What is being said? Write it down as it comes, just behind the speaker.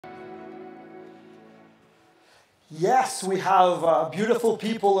Yes, we have beautiful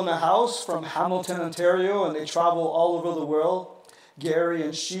people in the house from Hamilton, Ontario, and they travel all over the world. Gary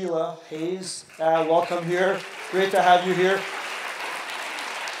and Sheila Hayes, welcome here. Great to have you here.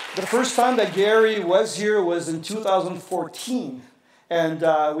 The first time that Gary was here was in 2014,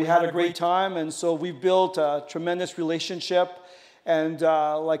 and we had a great time, and so we built a tremendous relationship. And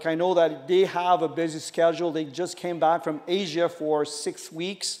I know that they have a busy schedule. They just came back from Asia for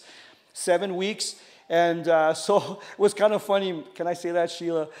 7 weeks. And so it was kind of funny. Can I say that,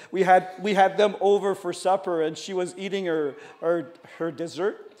 Sheila? We had them over for supper, and she was eating her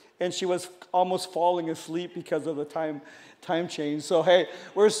dessert, and she was almost falling asleep because of the time change. So hey,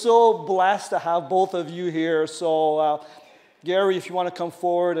 we're so blessed to have both of you here. So Gary, if you want to come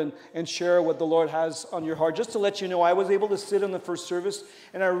forward and share what the Lord has on your heart. Just to let you know, I was able to sit in the first service,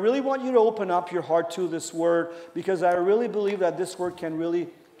 and I really want you to open up your heart to this word, because I really believe that this word can really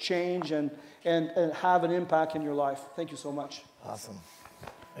change and have an impact in your life. Thank you so much. Awesome.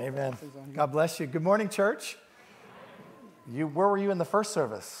 Amen. God bless you. Good morning, church. Where were you in the first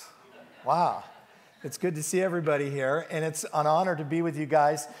service? Wow. It's good to see everybody here, and it's an honor to be with you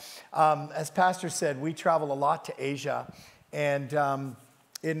guys. As Pastor said, we travel a lot to Asia, and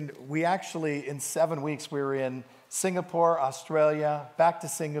in 7 weeks, we were in Singapore, Australia, back to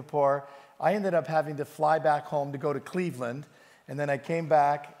Singapore. I ended up having to fly back home to go to Cleveland. And then I came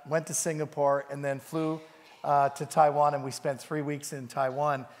back, went to Singapore, and then flew to Taiwan, and we spent 3 weeks in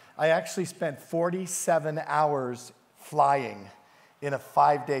Taiwan. I actually spent 47 hours flying in a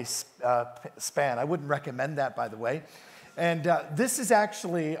 5-day span. I wouldn't recommend that, by the way. And this is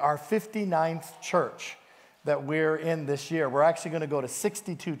actually our 59th church that we're in this year. We're actually going to go to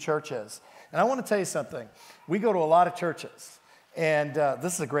 62 churches. And I want to tell you something. We go to a lot of churches, and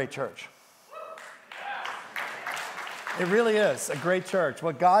this is a great church. It really is a great church.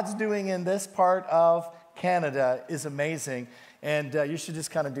 What God's doing in this part of Canada is amazing. And you should just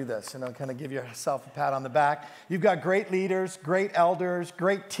kind of do this, kind of give yourself a pat on the back. You've got great leaders, great elders,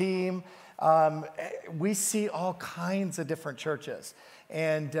 great team. We see all kinds of different churches.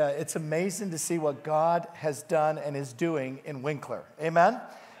 And it's amazing to see what God has done and is doing in Winkler. Amen?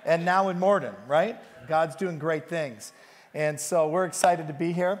 And now in Morden, right? God's doing great things. And so we're excited to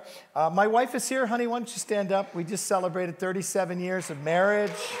be here. My wife is here. Honey, why don't you stand up? We just celebrated 37 years of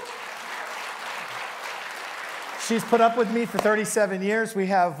marriage. She's put up with me for 37 years. We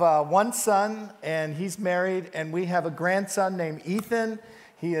have one son, and he's married, and we have a grandson named Ethan.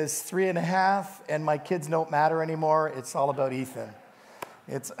 He is 3.5, and my kids don't matter anymore. It's all about Ethan.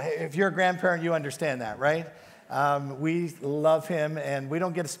 If you're a grandparent, you understand that, right? We love him, and we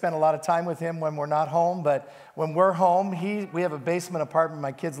don't get to spend a lot of time with him when we're not home, but when we're home, we have a basement apartment.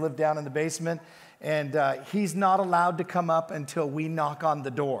 My kids live down in the basement, and he's not allowed to come up until we knock on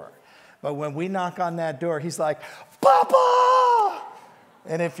the door. But when we knock on that door, he's like, "Papa!"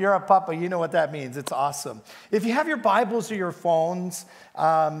 And if you're a papa, you know what that means. It's awesome. If you have your Bibles or your phones,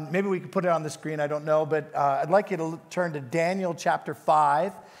 maybe we could put it on the screen, I don't know, but I'd like you to turn to Daniel chapter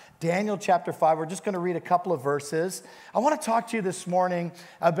 5. Daniel chapter 5, we're just going to read a couple of verses. I want to talk to you this morning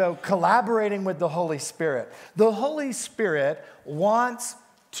about collaborating with the Holy Spirit. The Holy Spirit wants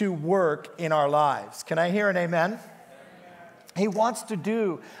to work in our lives. Can I hear an amen? He wants to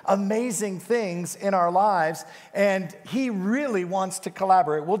do amazing things in our lives, and he really wants to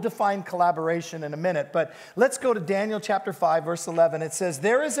collaborate. We'll define collaboration in a minute, but let's go to Daniel chapter 5, verse 11. It says,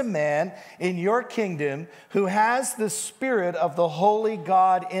 "There is a man in your kingdom who has the Spirit of the holy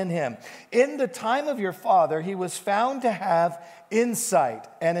God in him. In the time of your father, he was found to have insight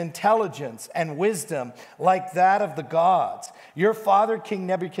and intelligence and wisdom like that of the gods. Your father, King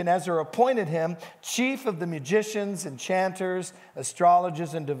Nebuchadnezzar, appointed him chief of the magicians, enchanters,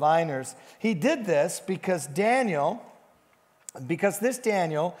 astrologers, and diviners. He did this because this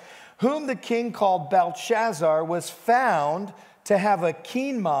Daniel, whom the king called Belshazzar, was found to have a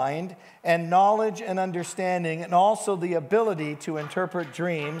keen mind and knowledge and understanding, and also the ability to interpret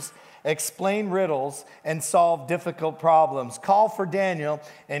dreams, explain riddles, and solve difficult problems. Call for Daniel,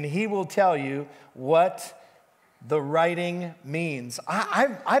 and he will tell you what the writing means."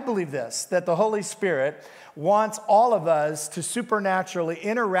 I believe this, that the Holy Spirit wants all of us to supernaturally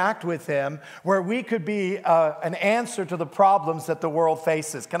interact with him, where we could be an answer to the problems that the world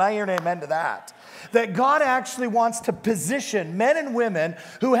faces. Can I hear an amen to that? That God actually wants to position men and women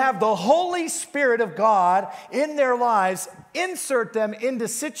who have the Holy Spirit of God in their lives, insert them into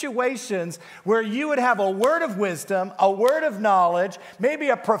situations where you would have a word of wisdom, a word of knowledge, maybe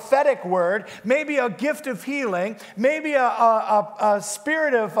a prophetic word, maybe a gift of healing, bring. Maybe a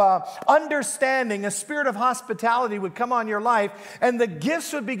spirit of understanding, a spirit of hospitality would come on your life, and the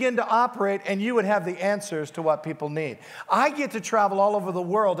gifts would begin to operate, and you would have the answers to what people need. I get to travel all over the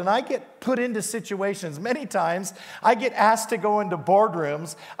world, and I get put into situations. Many times, I get asked to go into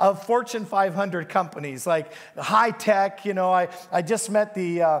boardrooms of Fortune 500 companies, like high tech. You know, I just met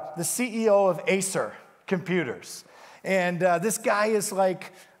the CEO of Acer Computers. And this guy is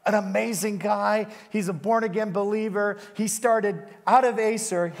like an amazing guy. He's a born-again believer. He started out of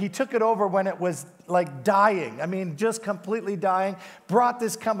Acer. He took it over when it was like dying. I mean, just completely dying. Brought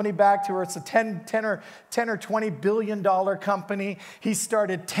this company back to where it's a $10 or $20 billion company. He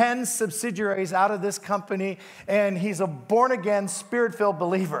started 10 subsidiaries out of this company, and he's a born-again, spirit-filled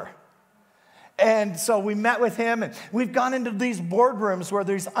believer. And so we met with him, and we've gone into these boardrooms where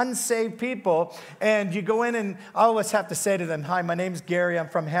there's unsaved people, and you go in, and I always have to say to them, "Hi, my name's Gary. I'm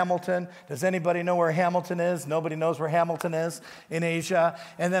from Hamilton. Does anybody know where Hamilton is?" Nobody knows where Hamilton is in Asia.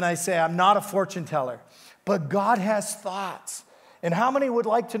 And then I say, "I'm not a fortune teller, but God has thoughts. And how many would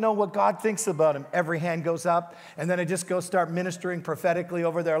like to know what God thinks about them?" Every hand goes up, and then I just go start ministering prophetically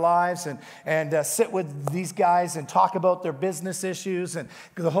over their lives and sit with these guys and talk about their business issues, and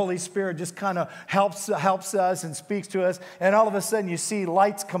the Holy Spirit just kind of helps us and speaks to us, and all of a sudden you see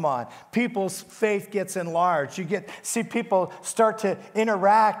lights come on. People's faith gets enlarged. You see people start to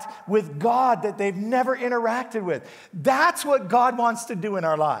interact with God that they've never interacted with. That's what God wants to do in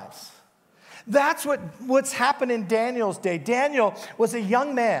our lives. That's what's happened in Daniel's day. Daniel was a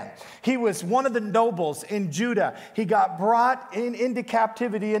young man. He was one of the nobles in Judah. He got brought into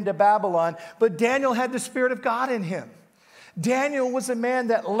captivity into Babylon, but Daniel had the Spirit of God in him. Daniel was a man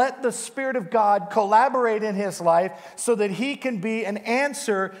that let the Spirit of God collaborate in his life so that he can be an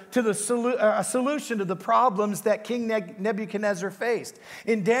answer to a solution to the problems that King Nebuchadnezzar faced.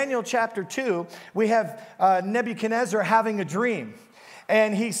 In Daniel chapter 2, we have Nebuchadnezzar having a dream.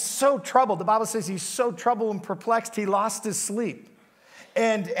 And he's so troubled. The Bible says he's so troubled and perplexed, he lost his sleep.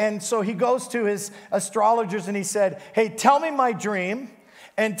 And so he goes to his astrologers and he said, "Hey, tell me my dream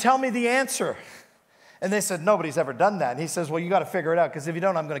and tell me the answer." And they said, "Nobody's ever done that." And he says, "Well, you got to figure it out, because if you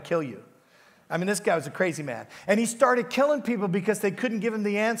don't, I'm going to kill you." I mean, this guy was a crazy man. And he started killing people because they couldn't give him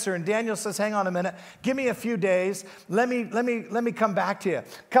the answer. And Daniel says, "Hang on a minute. Give me a few days. Let me come back to you."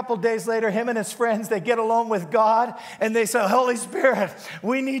 A couple days later, him and his friends, they get alone with God. And they say, "Holy Spirit,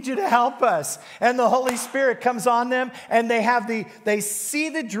 we need you to help us." And the Holy Spirit comes on them. And they see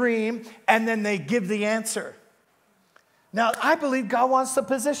the dream. And then they give the answer. Now, I believe God wants to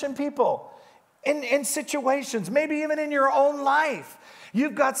position people in situations, maybe even in your own life.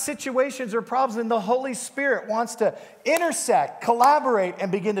 You've got situations or problems, and the Holy Spirit wants to intersect, collaborate,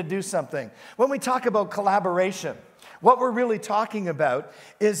 and begin to do something. When we talk about collaboration, what we're really talking about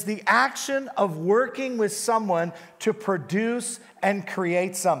is the action of working with someone to produce and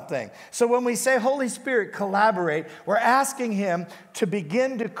create something. So when we say Holy Spirit collaborate, we're asking him to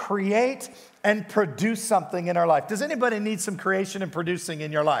begin to create and produce something in our life. Does anybody need some creation and producing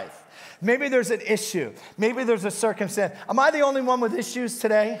in your life? Maybe there's an issue. Maybe there's a circumstance. Am I the only one with issues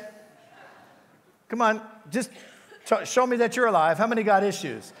today? Come on, just show me that you're alive. How many got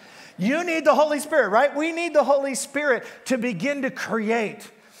issues? You need the Holy Spirit, right? We need the Holy Spirit to begin to create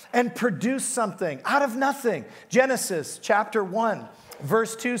and produce something out of nothing. Genesis chapter 1,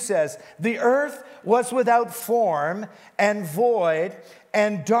 verse 2 says, "The earth was without form and void,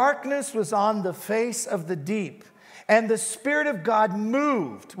 and darkness was on the face of the deep. And the Spirit of God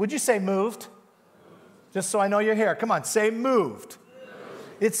moved." Would you say moved? Just so I know you're here. Come on, say moved.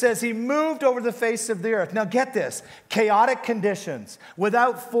 It says he moved over the face of the earth. Now get this. Chaotic conditions,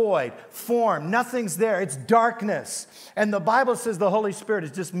 without void, form, nothing's there. It's darkness. And the Bible says the Holy Spirit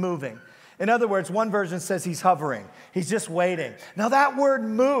is just moving. In other words, one version says he's hovering. He's just waiting. Now that word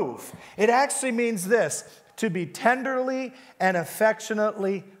move, it actually means this: to be tenderly and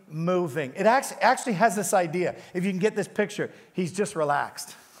affectionately moving. It actually has this idea. If you can get this picture, he's just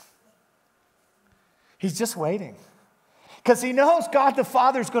relaxed. He's just waiting. Because he knows God the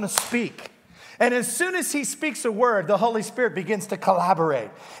Father is going to speak. And as soon as he speaks a word, the Holy Spirit begins to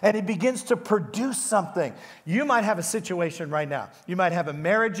collaborate. And he begins to produce something. You might have a situation right now. You might have a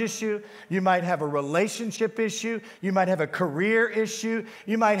marriage issue. You might have a relationship issue. You might have a career issue.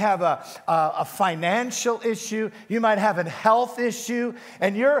 You might have a financial issue. You might have a health issue.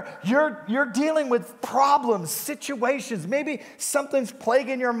 And you're dealing with problems, situations. Maybe something's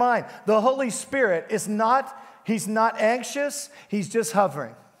plaguing your mind. The Holy Spirit is he's not anxious. He's just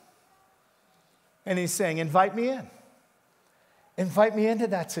hovering. And he's saying, invite me in. Invite me into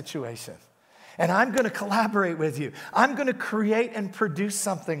that situation. And I'm going to collaborate with you. I'm going to create and produce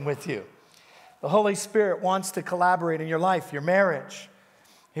something with you. The Holy Spirit wants to collaborate in your life, your marriage.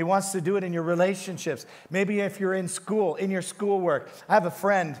 He wants to do it in your relationships. Maybe if you're in school, in your schoolwork. I have a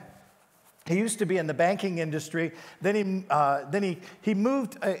friend. He used to be in the banking industry. Then he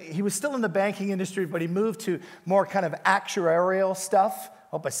moved. He was still in the banking industry, but he moved to more kind of actuarial stuff.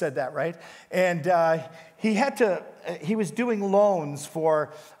 Hope I said that right. And he was doing loans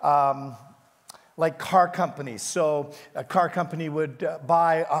for like car companies. So a car company would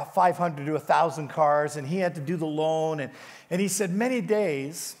buy 500 to 1,000 cars, and he had to do the loan. And he said many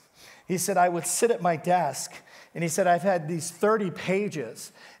days, he said, I would sit at my desk, and he said, I've had these 30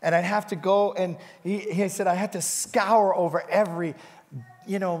 pages, and I'd have to go, and he said, I had to scour over every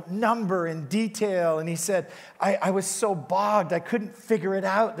number in detail. And he said, I was so bogged, I couldn't figure it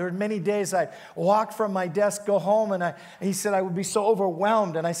out. There were many days I'd walk from my desk, go home, and he said, I would be so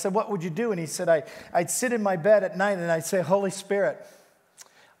overwhelmed. And I said, what would you do? And he said, I'd sit in my bed at night, and I'd say, Holy Spirit,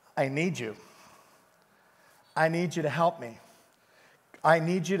 I need you. I need you to help me. I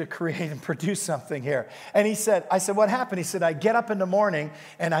need you to create and produce something here. And I said, what happened? He said, I'd get up in the morning,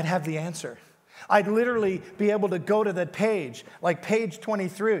 and I'd have the answer. I'd literally be able to go to that page, like page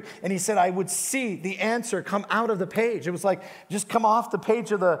 23. And he said, I would see the answer come out of the page. It was like, just come off the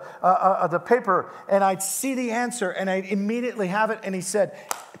page of the paper, and I'd see the answer, and I'd immediately have it. And he said,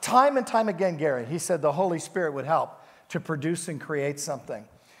 time and time again, Gary, he said the Holy Spirit would help to produce and create something.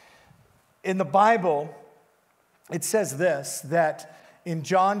 In the Bible, it says this, that in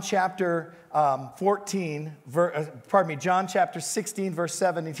John chapter John chapter 16, verse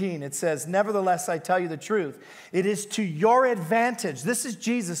 17, it says, nevertheless, I tell you the truth. It is to your advantage. This is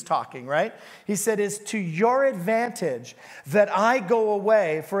Jesus talking, right? He said, it's to your advantage that I go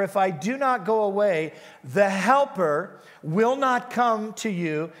away. For if I do not go away, the Helper will not come to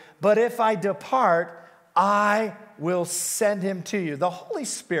you. But if I depart, I will send him to you. The Holy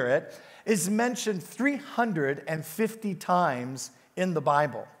Spirit is mentioned 350 times in the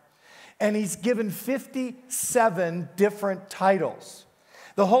Bible. And he's given 57 different titles.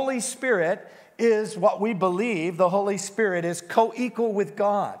 The Holy Spirit is what we believe. The Holy Spirit is co-equal with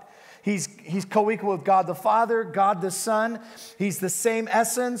God. He's co-equal with God the Father, God the Son. He's the same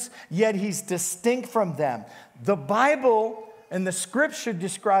essence, yet he's distinct from them. The Bible and the Scripture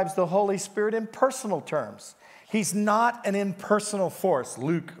describes the Holy Spirit in personal terms. He's not an impersonal force.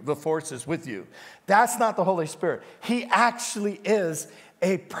 Luke, the force is with you. That's not the Holy Spirit. He actually is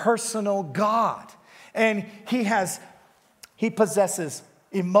a personal God. And he possesses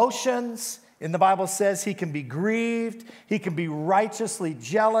emotions. And the Bible says he can be grieved. He can be righteously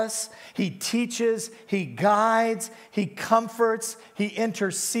jealous. He teaches. He guides. He comforts. He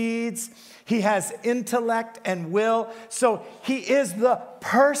intercedes. He has intellect and will. So he is the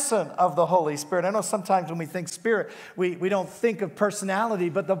person of the Holy Spirit. I know sometimes when we think Spirit, we don't think of personality,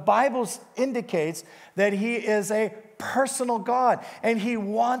 but the Bible indicates that he is a personal God, and he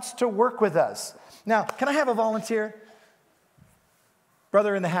wants to work with us. Now, can I have a volunteer?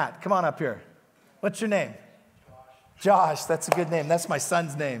 Brother in the hat, come on up here. What's your name? Josh, that's a good name. That's my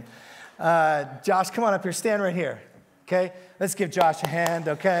son's name. Josh, come on up here. Stand right here, okay? Let's give Josh a hand,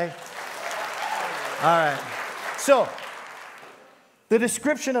 okay? All right. So, the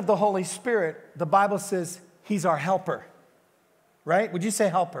description of the Holy Spirit, the Bible says he's our helper, right? Would you say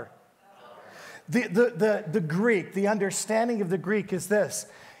helper? The Greek, the understanding of the Greek is this.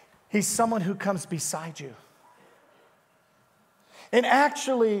 He's someone who comes beside you. And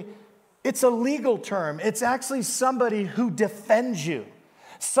actually, it's a legal term. It's actually somebody who defends you.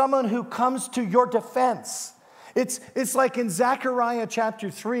 Someone who comes to your defense. It's like in Zechariah chapter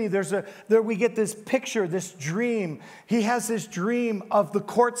 3, there we get this picture, this dream. He has this dream of the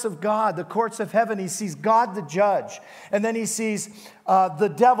courts of God, the courts of heaven. He sees God the judge. And then he sees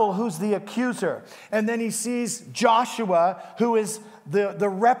the devil, who's the accuser. And then he sees Joshua, who is the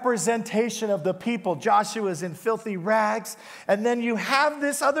representation of the people. Joshua is in filthy rags. And then you have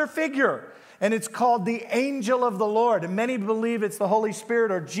this other figure. And it's called the angel of the Lord. And many believe it's the Holy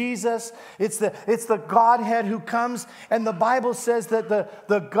Spirit or Jesus. It's the Godhead who comes. And the Bible says that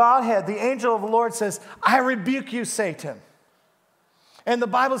the Godhead, the angel of the Lord says, I rebuke you, Satan. And the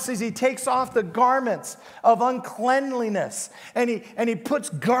Bible says he takes off the garments of uncleanliness. And he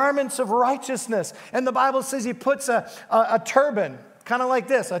puts garments of righteousness. And the Bible says he puts a turban, kind of like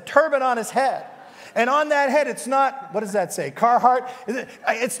this, a turban on his head. And on that head, it's not, what does that say? Carhartt?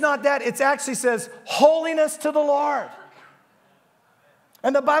 It's not that. It actually says, holiness to the Lord.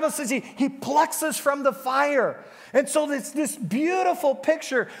 And the Bible says he plucks us from the fire. And so it's this beautiful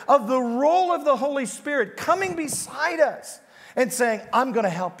picture of the role of the Holy Spirit coming beside us and saying, I'm going to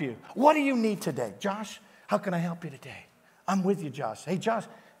help you. What do you need today? Josh, how can I help you today? I'm with you, Josh. Hey, Josh,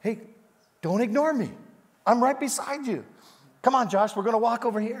 hey, Don't ignore me. I'm right beside you. Come on, Josh, we're going to walk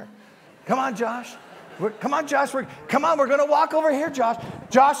over here. Come on, Josh. Come on, Josh. We're going to walk over here, Josh.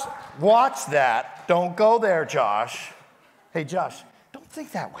 Josh, watch that. Don't go there, Josh. Hey, Josh, don't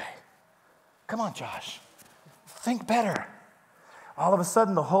think that way. Come on, Josh. Think better. All of a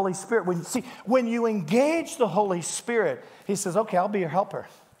sudden, the Holy Spirit, when you engage the Holy Spirit, he says, okay, I'll be your helper.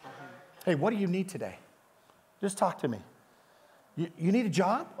 Hey, what do you need today? Just talk to me. You need a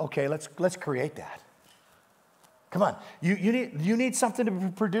job? Okay, let's create that. Come on. You need something to be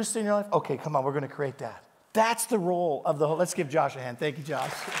produced in your life? Okay, come on, we're going to create that. That's the role of the whole. Let's give Josh a hand. Thank you,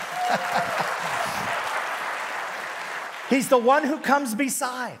 Josh. He's the one who comes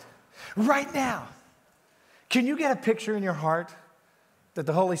beside right now. Can you get a picture in your heart that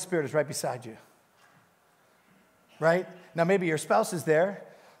the Holy Spirit is right beside you? Right? Now, maybe your spouse is there.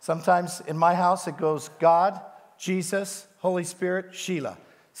 Sometimes in my house, it goes God, Jesus, Holy Spirit, Sheila.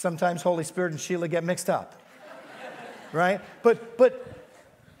 Sometimes Holy Spirit and Sheila get mixed up. Right? But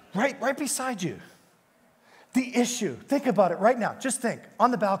right beside you. The issue. Think about it right now. Just think.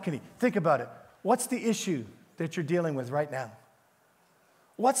 On the balcony. Think about it. What's the issue that you're dealing with right now?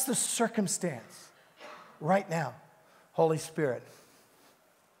 What's the circumstance right now? Holy Spirit,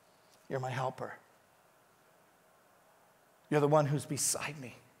 you're my helper. You're the one who's beside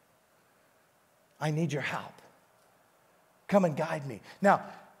me. I need your help. Come and guide me. Now,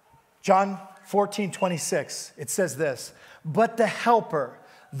 John 14:26, it says this, but the helper,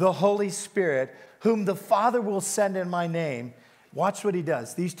 the Holy Spirit, whom the Father will send in my name, watch what he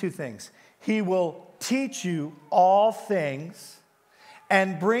does, these two things. He will teach you all things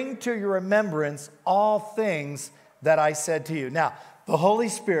and bring to your remembrance all things that I said to you. Now, the Holy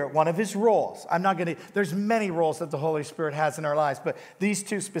Spirit, one of his roles, there's many roles that the Holy Spirit has in our lives, but these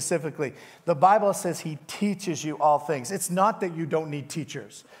two specifically, the Bible says he teaches you all things. It's not that you don't need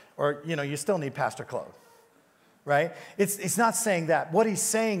teachers or, you still need Pastor Claude, right? It's not saying that. What he's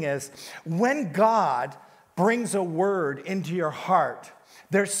saying is when God brings a word into your heart,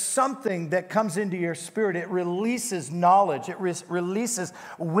 there's something that comes into your spirit. It releases knowledge. It releases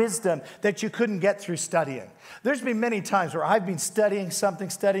wisdom that you couldn't get through studying. There's been many times where I've been studying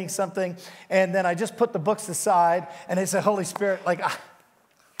something, and then I just put the books aside, and I say, Holy Spirit,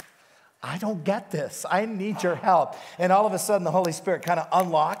 I don't get this. I need your help. And all of a sudden, the Holy Spirit kind of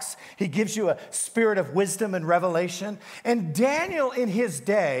unlocks. He gives you a spirit of wisdom and revelation. And Daniel, in his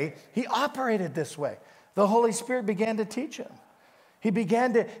day, he operated this way. The Holy Spirit began to teach him. He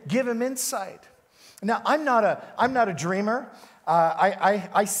began to give him insight. Now, I'm not a dreamer.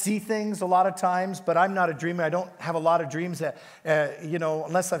 I see things a lot of times, but I'm not a dreamer. I don't have a lot of dreams that,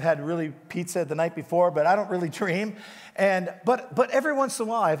 unless I've had really pizza the night before, but I don't really dream. But every once in a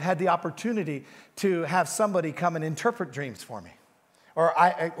while, I've had the opportunity to have somebody come and interpret dreams for me. Or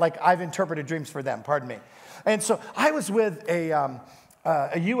I've interpreted dreams for them, pardon me. And so I was with a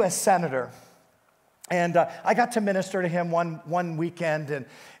U.S. senator. And I got to minister to him one weekend,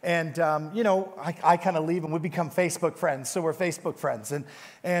 and I kind of leave, and we become Facebook friends. So we're Facebook friends, and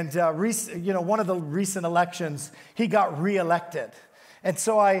one of the recent elections, he got reelected, and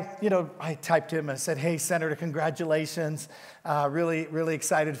so I typed him and I said, "Hey, Senator, congratulations! Really, really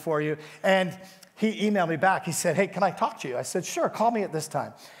excited for you." And he emailed me back. He said, "Hey, can I talk to you?" I said, "Sure. Call me at this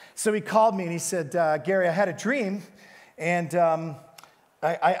time." So he called me and he said, "Gary, I had a dream, and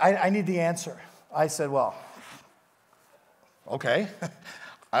I need the answer." I said, well, okay,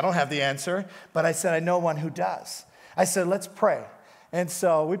 I don't have the answer, but I said, I know one who does. I said, let's pray. And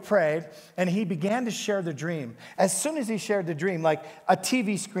so we prayed, and he began to share the dream. As soon as he shared the dream, like a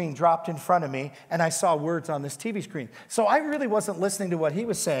TV screen dropped in front of me, and I saw words on this TV screen. So I really wasn't listening to what he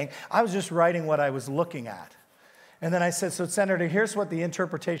was saying. I was just writing what I was looking at. And then I said, so Senator, here's what the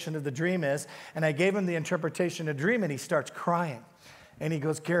interpretation of the dream is. And I gave him the interpretation of the dream, and he starts crying. And he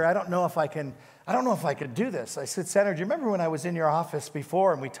goes, Gary, I don't know if I could do this. I said, Senator, do you remember when I was in your office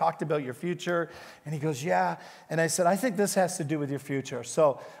before and we talked about your future? And he goes, yeah. And I said, I think this has to do with your future.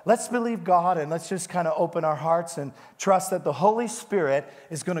 So let's believe God and let's just kind of open our hearts and trust that the Holy Spirit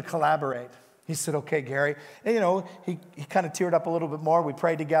is going to collaborate. He said, okay, Gary. And, he kind of teared up a little bit more. We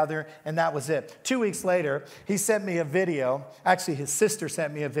prayed together, and that was it. 2 weeks later, he sent me a video. Actually, his sister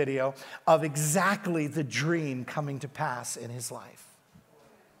sent me a video of exactly the dream coming to pass in his life.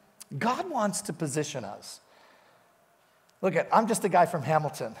 God wants to position us. Look, I'm just a guy from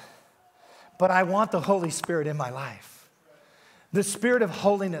Hamilton, but I want the Holy Spirit in my life. The spirit of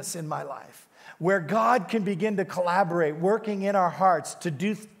holiness in my life. where God can begin to collaborate, working in our hearts to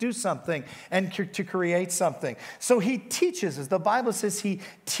do something and to create something. So he teaches us. The Bible says he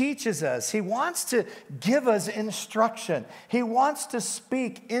teaches us. He wants to give us instruction. He wants to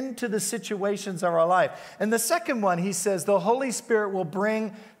speak into the situations of our life. And the second one, he says, the Holy Spirit will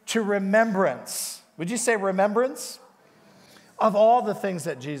bring to remembrance. Would you say remembrance? Of all the things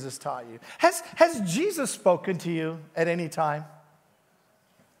that Jesus taught you. Has Jesus spoken to you at any time?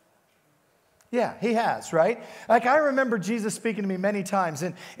 Yeah, he has, right? Like I remember Jesus speaking to me many times.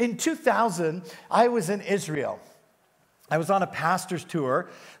 And in 2000, I was in Israel. I was on a pastor's tour.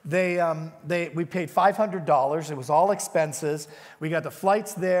 We paid $500. It was all expenses. We got the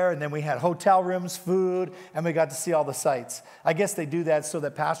flights there, and then we had hotel rooms, food, and we got to see all the sights. I guess they do that so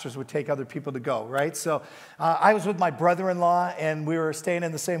that pastors would take other people to go, right? So I was with my brother-in-law, and we were staying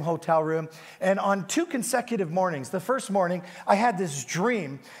in the same hotel room. And on 2 consecutive mornings, the first morning, I had this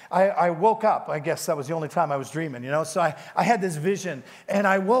dream. I woke up. I guess that was the only time I was dreaming, you know? So I had this vision, and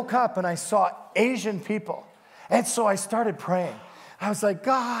I woke up, and I saw Asian people. And so I started praying. I was like,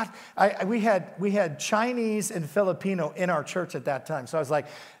 God, we had Chinese and Filipino in our church at that time. So I was like,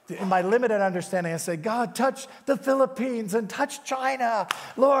 in my limited understanding, I said, God, touch the Philippines and touch China.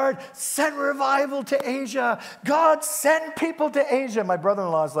 Lord, send revival to Asia. God, send people to Asia. My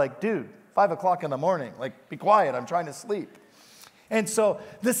brother-in-law was like, dude, 5 o'clock in the morning. Like, be quiet, I'm trying to sleep. And so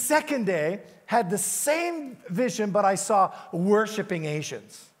the second day had the same vision, but I saw worshiping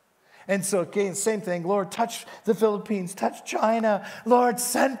Asians. And so again, same thing. Lord, touch the Philippines, touch China. Lord,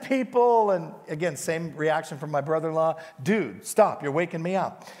 send people. And again, same reaction from my brother-in-law. Dude, stop, you're waking me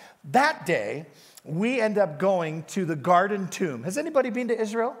up. That day, we end up going to the Garden Tomb. Has anybody been to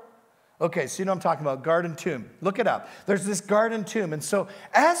Israel? Okay, so you know what I'm talking about, Garden Tomb. Look it up. There's this Garden Tomb. And so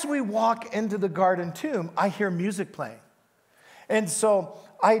as we walk into the Garden Tomb, I hear music playing. And so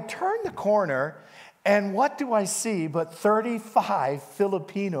I turn the corner, and what do I see but 35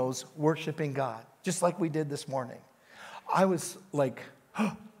 Filipinos worshiping God, just like we did this morning. I was like,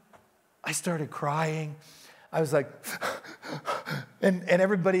 I started crying. I was like, and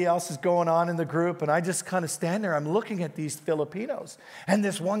everybody else is going on in the group, and I just kind of stand there. I'm looking at these Filipinos, and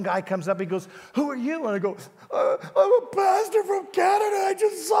this one guy comes up, he goes, who are you? And I go, I'm a pastor from Canada. I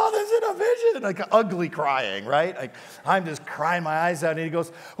just saw this in a vision. Like ugly crying, right? Like I'm just crying my eyes out, and he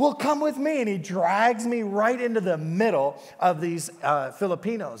goes, well, come with me. And he drags me right into the middle of these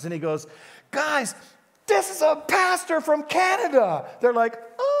Filipinos, and he goes, guys, this is a pastor from Canada. They're like,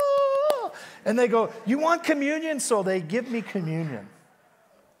 oh. And they go, you want communion? So they give me communion.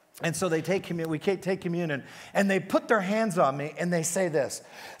 And so they take communion, we take communion, and they put their hands on me, and they say this,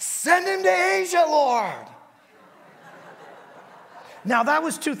 send him to Asia, Lord. Now, that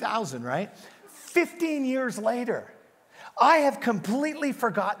was 2000, right? 15 years later, I have completely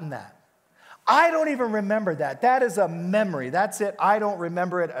forgotten that. I don't even remember that. That is a memory. That's it. I don't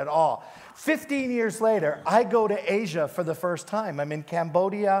remember it at all. 15 years later, I go to Asia for the first time. I'm in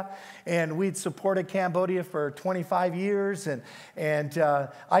Cambodia, and we'd supported Cambodia for 25 years, and I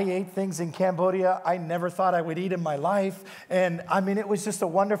ate things in Cambodia I never thought I would eat in my life, and I mean, it was just a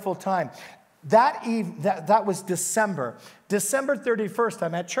wonderful time. That was December. December 31st,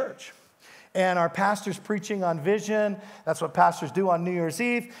 I'm at church. And our pastor's preaching on vision. That's what pastors do on New Year's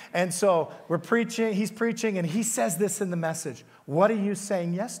Eve. And so we're preaching, he's preaching, and he says this in the message. What are you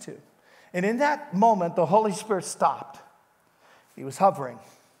saying yes to? And in that moment, the Holy Spirit stopped. He was hovering.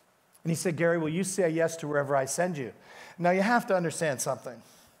 And he said, Gary, will you say yes to wherever I send you? Now, you have to understand something.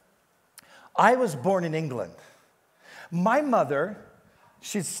 I was born in England. My mother,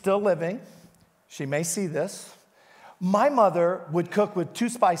 she's still living. She may see this. My mother would cook with 2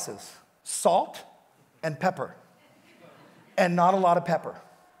 spices. Salt and pepper, and not a lot of pepper.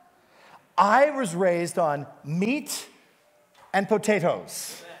 I was raised on meat and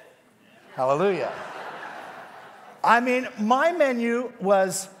potatoes. Hallelujah. I mean, my menu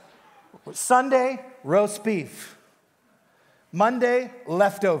was Sunday, roast beef. Monday,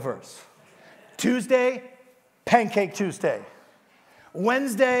 leftovers. Tuesday, pancake Tuesday.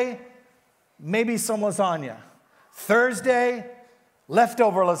 Wednesday, maybe some lasagna. Thursday,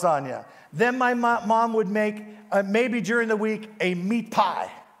 leftover lasagna. Then my mom would make, maybe during the week, a meat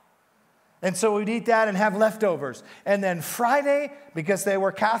pie. And so we'd eat that and have leftovers. And then Friday, because they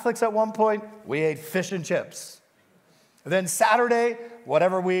were Catholics at one point, we ate fish and chips. Then Saturday,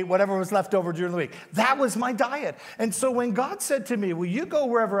 whatever was left over during the week. That was my diet. And so when God said to me, will you go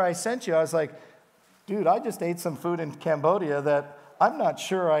wherever I sent you? I was like, dude, I just ate some food in Cambodia that I'm not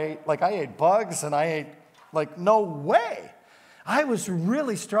sure I ate. Like, I ate bugs, and I ate, like, no way. I was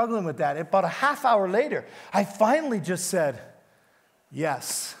really struggling with that. About a half hour later, I finally just said,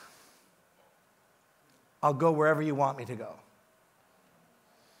 yes. I'll go wherever you want me to go.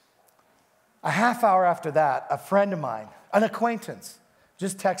 A half hour after that, a friend of mine, an acquaintance,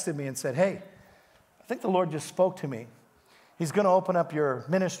 just texted me and said, hey, I think the Lord just spoke to me. He's going to open up your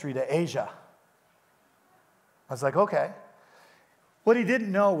ministry to Asia. I was like, okay. What he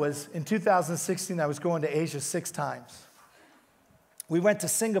didn't know was in 2016, I was going to Asia 6 times. We went to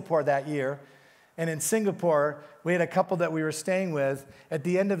Singapore that year. And in Singapore, we had a couple that we were staying with. At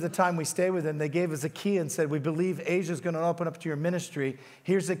the end of the time we stayed with them, they gave us a key and said, we believe Asia's going to open up to your ministry.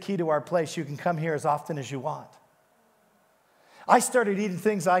 Here's the key to our place. You can come here as often as you want. I started eating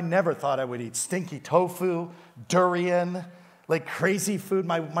things I never thought I would eat. Stinky tofu, durian, like crazy food.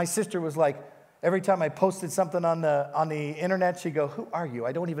 My sister was like, every time I posted something on the internet, she'd go, who are you?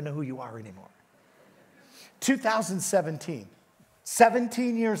 I don't even know who you are anymore. 2017,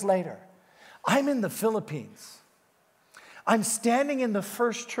 17 years later, I'm in the Philippines. I'm standing in the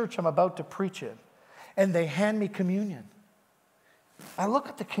first church I'm about to preach in, and they hand me communion. I look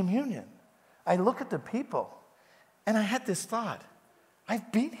at the communion. I look at the people, and I had this thought.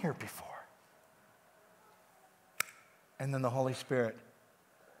 I've been here before. And then the Holy Spirit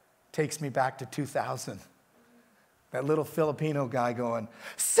takes me back to 2000. That little Filipino guy going,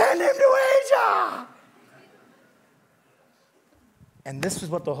 send him to Asia! And this is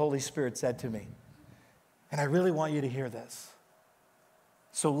what the Holy Spirit said to me. And I really want you to hear this.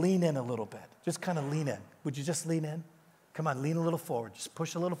 So lean in a little bit. Just kind of lean in. Would you just lean in? Come on, lean a little forward. Just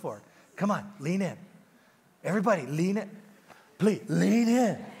push a little forward. Come on, lean in. Everybody, lean in. Please, lean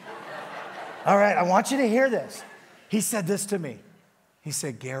in. All right, I want you to hear this. He said this to me. He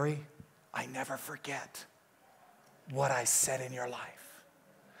said, Gary, I never forget what I said in your life.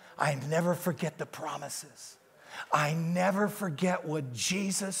 I never forget the promises. I never forget what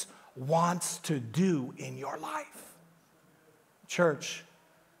Jesus wants to do in your life. Church,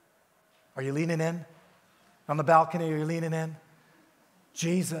 are you leaning in? On the balcony, are you leaning in?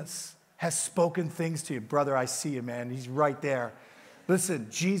 Jesus has spoken things to you. Brother, I see you, man. He's right there. Listen,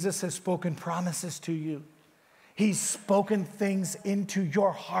 Jesus has spoken promises to you. He's spoken things into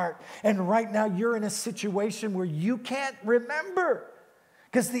your heart. And right now, you're in a situation where you can't remember.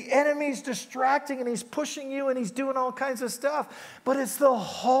 Because the enemy's distracting and he's pushing you and he's doing all kinds of stuff. But it's the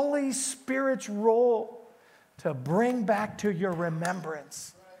Holy Spirit's role to bring back to your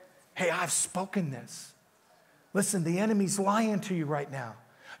remembrance. Hey, I've spoken this. Listen, the enemy's lying to you right now.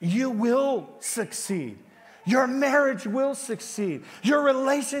 You will succeed. Your marriage will succeed. Your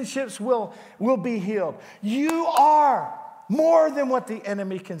relationships will be healed. You are more than what the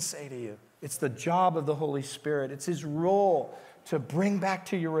enemy can say to you. It's the job of the Holy Spirit. It's his role to bring back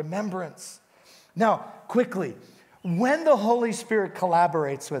to your remembrance. Now, quickly, when the Holy Spirit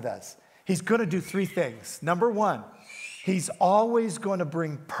collaborates with us, he's going to do 3 things. Number 1, he's always going to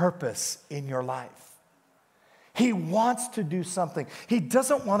bring purpose in your life. He wants to do something. He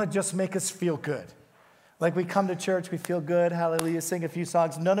doesn't want to just make us feel good. Like we come to church, we feel good, hallelujah, sing a few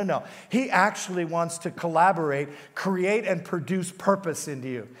songs. No. He actually wants to collaborate, create, and produce purpose into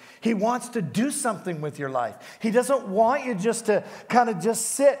you. He wants to do something with your life. He doesn't want you just to kind of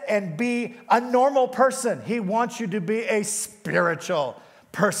just sit and be a normal person. He wants you to be a spiritual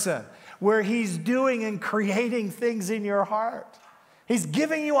person where he's doing and creating things in your heart. He's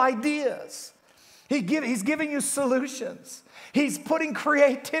giving you ideas. He's giving you solutions. He's putting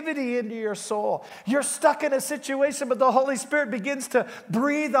creativity into your soul. You're stuck in a situation, but the Holy Spirit begins to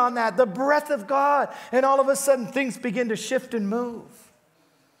breathe on that, the breath of God, and all of a sudden things begin to shift and move.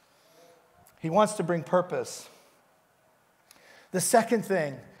 He wants to bring purpose. The second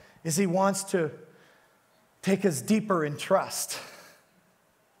thing is he wants to take us deeper in trust.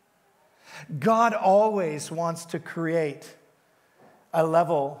 God always wants to create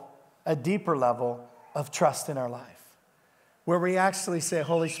a deeper level of trust in our life, where we actually say,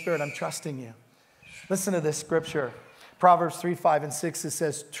 Holy Spirit, I'm trusting you. Listen to this scripture. Proverbs 3, 5, and 6, it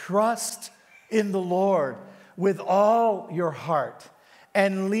says, trust in the Lord with all your heart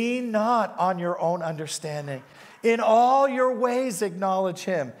and lean not on your own understanding. In all your ways acknowledge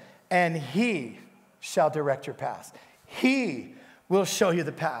him, and he shall direct your path. He will show you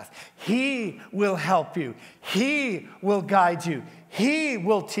the path. He will help you. He will guide you. He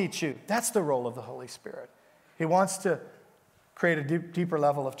will teach you. That's the role of the Holy Spirit. He wants to create a deeper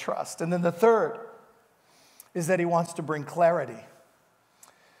level of trust. And then the third is that he wants to bring clarity.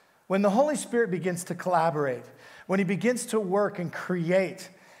 When the Holy Spirit begins to collaborate, when he begins to work and create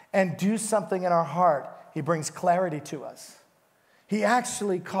and do something in our heart, he brings clarity to us. He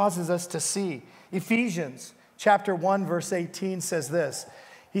actually causes us to see. Ephesians chapter 1, verse 18 says this.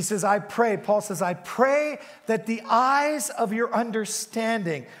 He says, Paul says, I pray that the eyes of your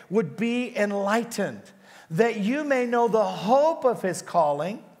understanding would be enlightened, that you may know the hope of his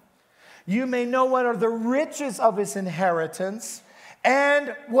calling, you may know what are the riches of his inheritance,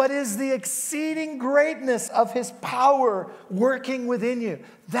 and what is the exceeding greatness of his power working within you.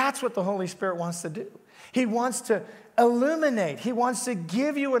 That's what the Holy Spirit wants to do. He wants to illuminate. He wants to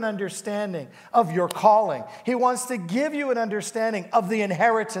give you an understanding of your calling. He wants to give you an understanding of the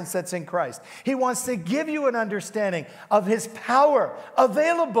inheritance that's in Christ. He wants to give you an understanding of his power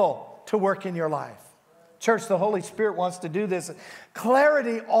available to work in your life. Church, the Holy Spirit wants to do this.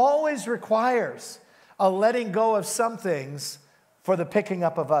 Clarity always requires a letting go of some things for the picking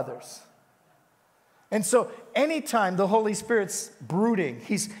up of others. And so anytime the Holy Spirit's brooding,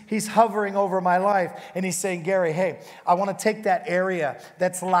 he's hovering over my life and he's saying, Gary, hey, I want to take that area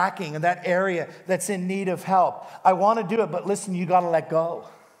that's lacking and that area that's in need of help. I want to do it, but listen, you got to let go.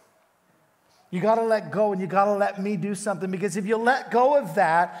 You got to let go and you got to let me do something, because if you let go of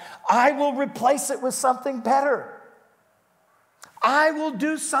that, I will replace it with something better. I will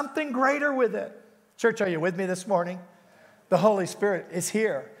do something greater with it. Church, are you with me this morning? The Holy Spirit is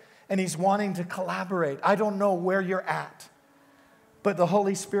here. And he's wanting to collaborate. I don't know where you're at, but the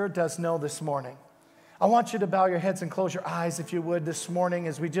Holy Spirit does know this morning. I want you to bow your heads and close your eyes, if you would, this morning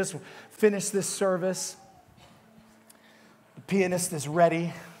as we just finish this service. The pianist is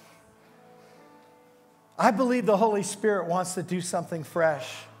ready. I believe the Holy Spirit wants to do something fresh.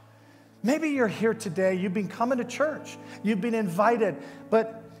 Maybe you're here today. You've been coming to church. You've been invited,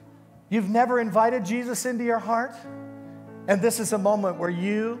 but you've never invited Jesus into your heart. And this is a moment where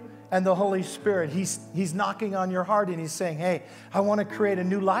you and the Holy Spirit, he's knocking on your heart and he's saying, hey, I want to create a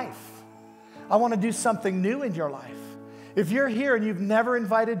new life. I want to do something new in your life. If you're here and you've never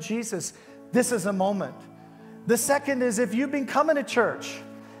invited Jesus, this is a moment. The second is, if you've been coming to church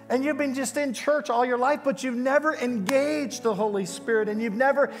and you've been just in church all your life, but you've never engaged the Holy Spirit and you've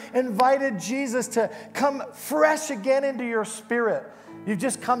never invited Jesus to come fresh again into your spirit. You've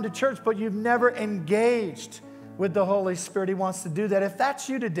just come to church, but you've never engaged with the Holy Spirit. He wants to do that. If that's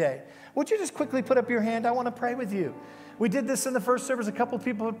you today, would you just quickly put up your hand? I want to pray with you. We did this in the first service. A couple of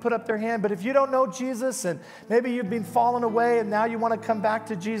people would put up their hand. But if you don't know Jesus and maybe you've been falling away and now you want to come back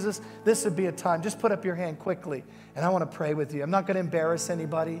to Jesus, this would be a time. Just put up your hand quickly. And I want to pray with you. I'm not going to embarrass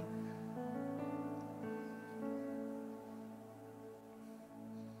anybody.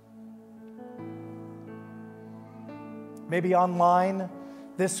 Maybe online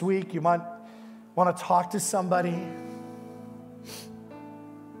this week you might want to talk to somebody.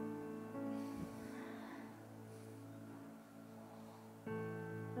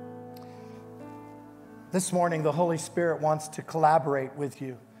 This morning, the Holy Spirit wants to collaborate with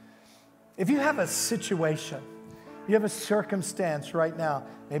you. If you have a situation, you have a circumstance right now,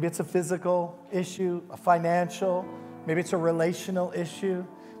 maybe it's a physical issue, a financial, maybe it's a relational issue,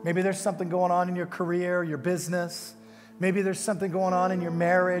 maybe there's something going on in your career, your business, maybe there's something going on in your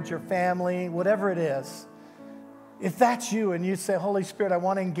marriage, your family, whatever it is. If that's you and you say, Holy Spirit, I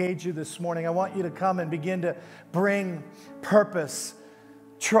want to engage you this morning. I want you to come and begin to bring purpose,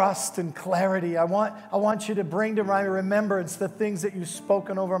 trust, and clarity. I want you to bring to my remembrance the things that you've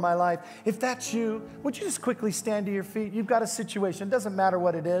spoken over my life. If that's you, would you just quickly stand to your feet? You've got a situation. It doesn't matter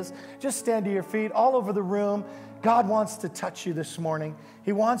what it is. Just stand to your feet all over the room. God wants to touch you this morning.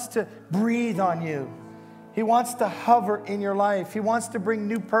 He wants to breathe on you. He wants to hover in your life. He wants to bring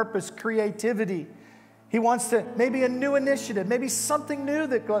new purpose, creativity. He wants to, maybe a new initiative, maybe something new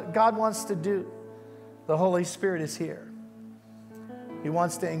that God wants to do. The Holy Spirit is here. He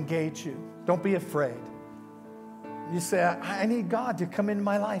wants to engage you. Don't be afraid. You say, I need God to come into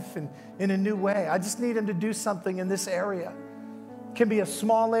my life in a new way. I just need him to do something in this area. It can be a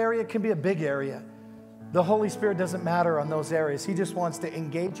small area. It can be a big area. The Holy Spirit doesn't matter on those areas. He just wants to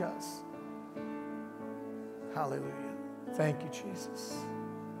engage us. Hallelujah. Thank you, Jesus.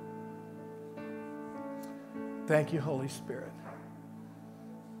 Thank you, Holy Spirit.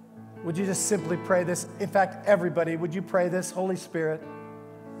 Would you just simply pray this? In fact, everybody, would you pray this? Holy Spirit,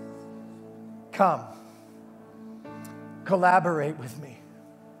 come. Collaborate with me.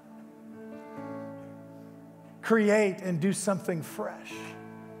 Create and do something fresh.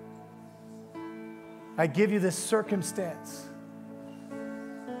 I give you this circumstance.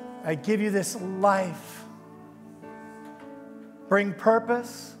 I give you this life. Bring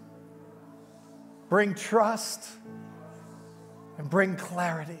purpose, bring trust, and bring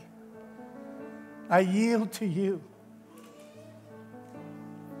clarity. I yield to you.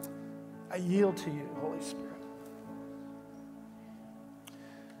 I yield to you, Holy Spirit.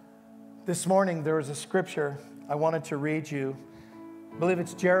 This morning, there was a scripture I wanted to read you. I believe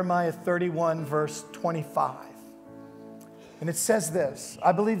it's Jeremiah 31, verse 25. And it says this.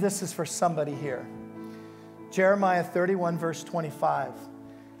 I believe this is for somebody here. Jeremiah 31, verse 25.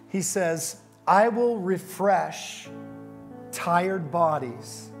 He says, I will refresh tired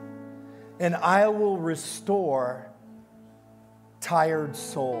bodies, and I will restore tired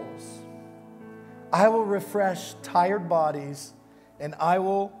souls. I will refresh tired bodies, and I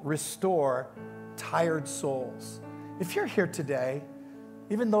will restore tired souls. If you're here today,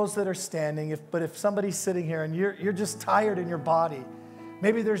 even those that are standing, but if somebody's sitting here and you're just tired in your body,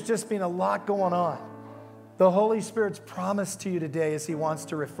 maybe there's just been a lot going on, the Holy Spirit's promise to you today is He wants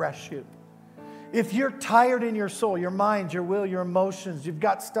to refresh you. If you're tired in your soul, your mind, your will, your emotions, you've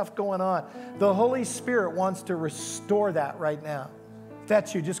got stuff going on, the Holy Spirit wants to restore that right now. If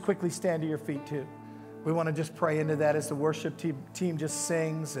that's you, just quickly stand to your feet too. We want to just pray into that as the worship team just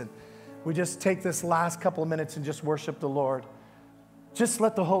sings, and we just take this last couple of minutes and just worship the Lord. Just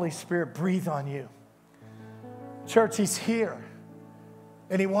let the Holy Spirit breathe on you. Church, He's here.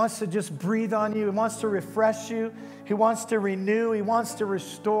 And He wants to just breathe on you. He wants to refresh you. He wants to renew. He wants to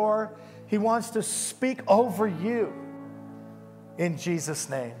restore. He wants to speak over you. In Jesus'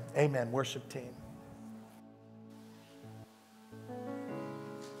 name, amen. Worship team.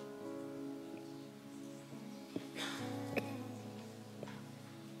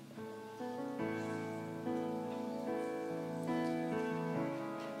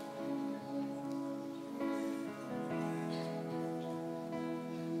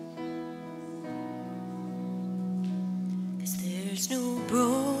 There's no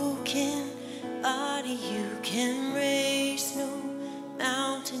broken body you can raise, no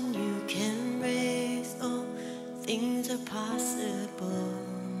mountain you can raise, all things are possible.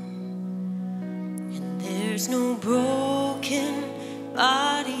 And there's no broken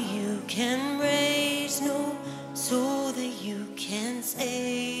body you can raise, no soul that you can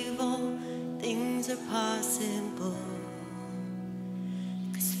save, all things are possible.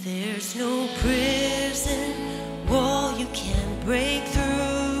 'Cause there's no prison wall you can't break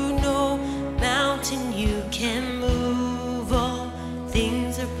through, no mountain you can move, all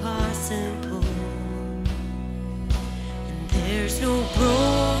things are possible. And there's no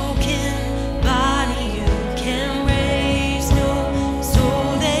broken body you can raise, no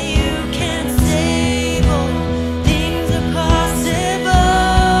soul that you can save, all things are possible.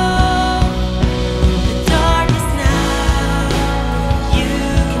 The darkest night, you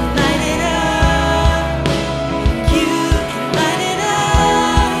can light it up. You can light it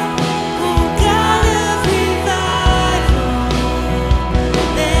up, oh God of revival.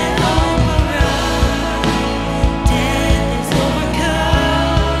 Let hope arise, death is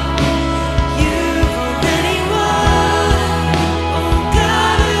overcome. You've already won, oh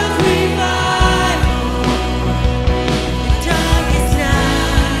God of revival. The darkest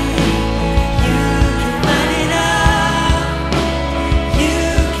night, you can light it up. You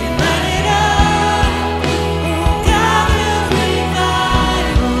can light it up, oh God of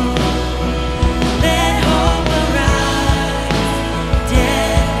revival. Let hope arise,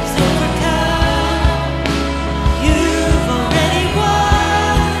 death is overcome. You've already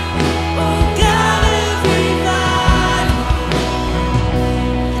won, oh God of revival.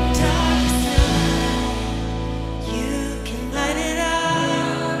 The darkest night, you can light it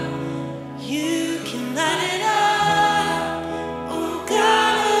up. You can light it up, oh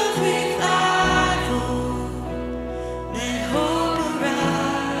God of revival. Let hope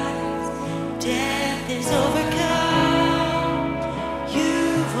arise, death is overcome.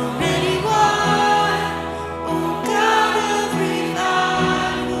 You've already won, oh God of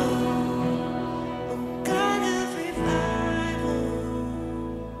revival. Oh God of revival.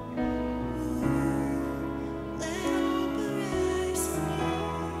 Let hope arise in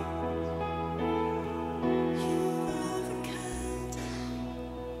you. You've overcome death.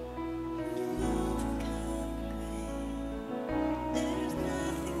 You've overcome grave. There's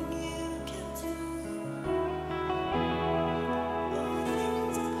nothing you can do. All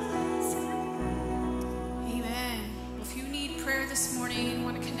things are possible. Amen. Well, if you need prayer this morning and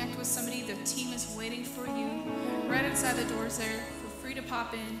want to connect with somebody, the team is waiting for you right outside the doors there. Feel free to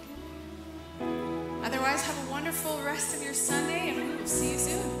pop in. Otherwise, have a wonderful rest of your Sunday, and we will see you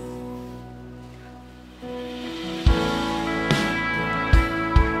soon.